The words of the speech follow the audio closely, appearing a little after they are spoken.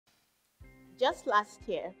Just last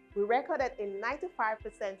year, we recorded a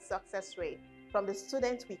 95% success rate from the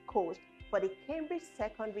students we coached for the Cambridge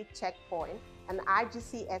Secondary Checkpoint and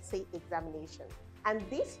IGCSE examination. And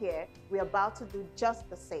this year, we're about to do just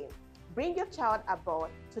the same. Bring your child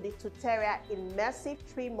aboard to the tutorial Immersive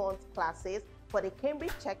 3-month classes for the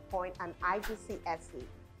Cambridge Checkpoint and IGCSE.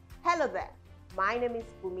 Hello there, my name is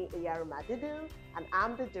Bumi Iyarumadudu and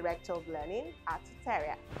I'm the Director of Learning at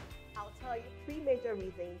Tutorial. I'll tell you 3 major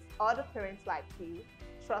reasons other parents like you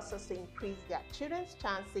trust us to increase their children's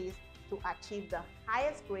chances to achieve the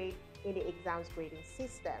highest grade in the exams grading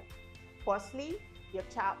system. Firstly, your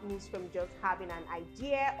child moves from just having an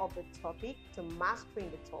idea of the topic to mastering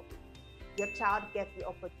the topic. Your child gets the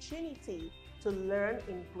opportunity to learn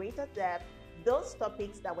in greater depth those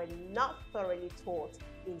topics that were not thoroughly taught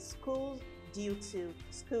in schools due to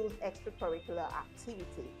school's extracurricular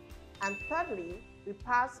activity. And thirdly, we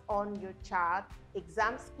pass on your child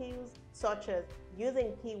exam skills such as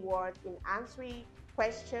using keywords in answering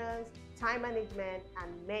questions, time management,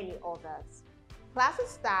 and many others. Classes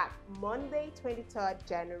start Monday, 23rd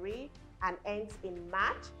January and ends in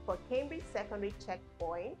March for Cambridge Secondary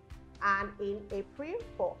Checkpoint and in April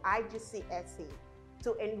for IGCSE.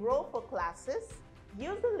 To enroll for classes,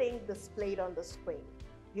 use the link displayed on the screen.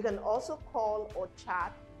 You can also call or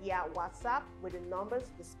chat via WhatsApp with the numbers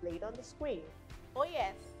displayed on the screen. Oh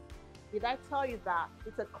yes, did I tell you that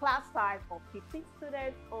it's a class size of 15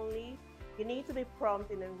 students only? You need to be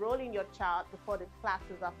prompt in enrolling your child before the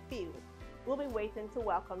classes are filled. We'll be waiting to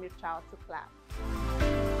welcome your child to class.